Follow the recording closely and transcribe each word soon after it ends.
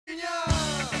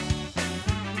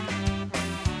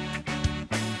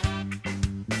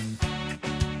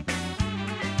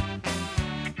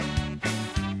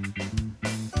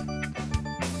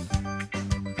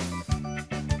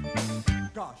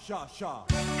Hi,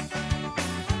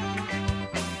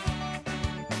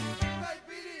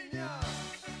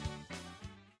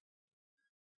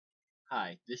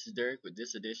 this is Derek with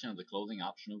this edition of the Clothing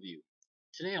Optional View.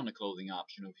 Today on the Clothing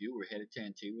Optional View, we're headed to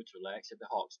Antigua to relax at the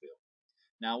Hawksbill.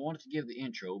 Now, I wanted to give the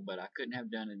intro, but I couldn't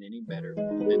have done it any better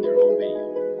than their own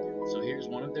video. So here's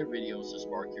one of their videos to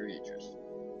spark your interest.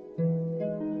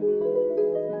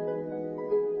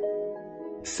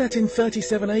 Set in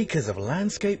 37 acres of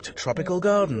landscaped tropical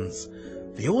gardens,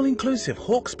 the all-inclusive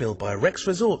Hawksbill by Rex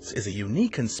Resorts is a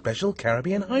unique and special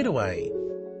Caribbean hideaway.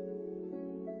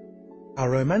 Our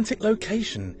romantic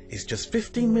location is just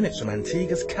 15 minutes from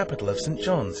Antigua's capital of St.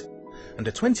 John's and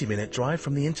a 20-minute drive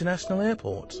from the international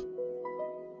airport.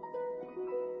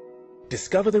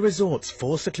 Discover the resort's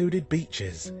 4 secluded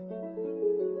beaches,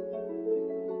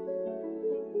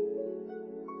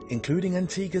 including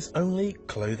Antigua's only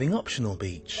clothing-optional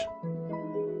beach,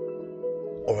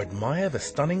 or admire the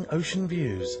stunning ocean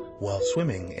views while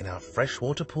swimming in our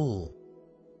freshwater pool.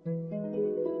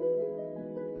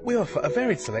 We offer a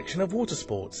varied selection of water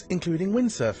sports, including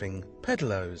windsurfing,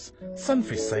 pedalos,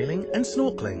 sunfish sailing and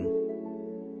snorkeling.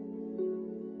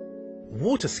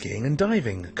 Water skiing and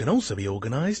diving can also be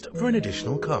organised for an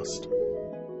additional cost.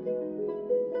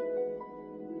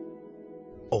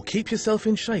 Or keep yourself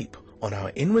in shape on our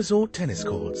in-resort tennis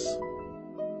courts.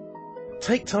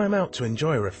 Take time out to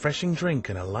enjoy a refreshing drink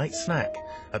and a light snack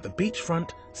at the beachfront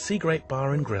Sea Grape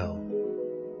Bar and Grill.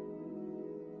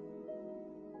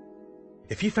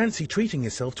 If you fancy treating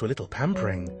yourself to a little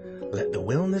pampering, let the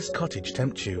Wellness Cottage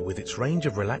tempt you with its range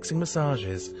of relaxing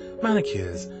massages,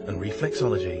 manicures and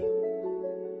reflexology.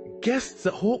 Guests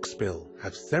at Hawksbill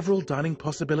have several dining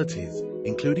possibilities,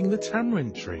 including the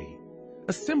Tamarind Tree.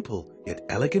 A simple yet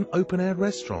elegant open-air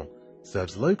restaurant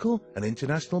serves local and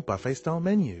international buffet-style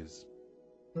menus.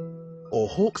 Or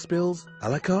Hawksbill's a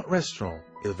la carte restaurant,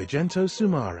 Il Vigento Su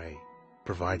Mare,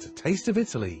 provides a taste of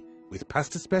Italy with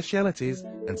pasta specialities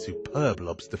and superb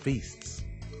lobster feasts.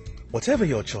 Whatever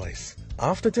your choice,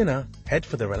 after dinner, head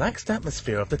for the relaxed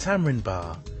atmosphere of the Tamarind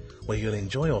Bar, where you'll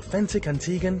enjoy authentic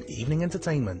Antiguan evening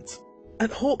entertainment.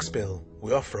 At Hawksbill,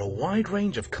 we offer a wide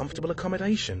range of comfortable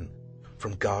accommodation,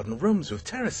 from garden rooms with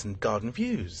terrace and garden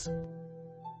views,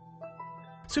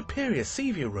 superior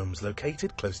sea view rooms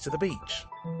located close to the beach,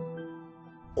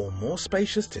 or more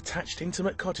spacious detached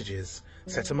intimate cottages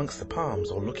set amongst the palms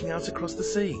or looking out across the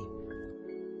sea.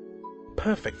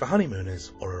 Perfect for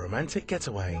honeymooners or a romantic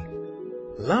getaway.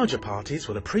 Larger parties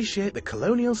will appreciate the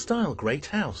colonial-style Great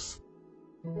House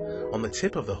on the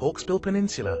tip of the Hawksbill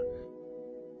Peninsula,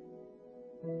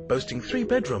 boasting 3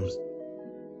 bedrooms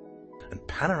and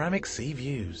panoramic sea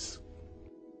views.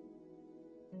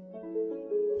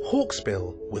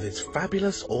 Hawksbill, with its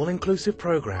fabulous all-inclusive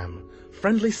program,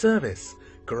 friendly service,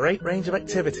 great range of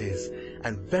activities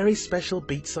and very special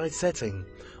beachside setting,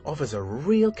 offers a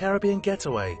real Caribbean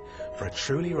getaway for a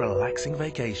truly relaxing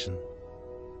vacation.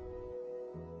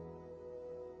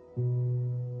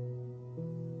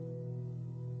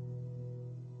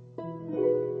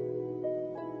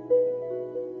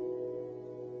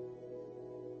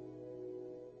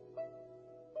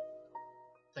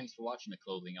 Thanks for watching the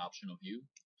Clothing Optional View.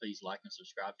 Please like and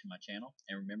subscribe to my channel,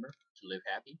 and remember to live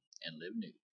happy and live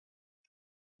new.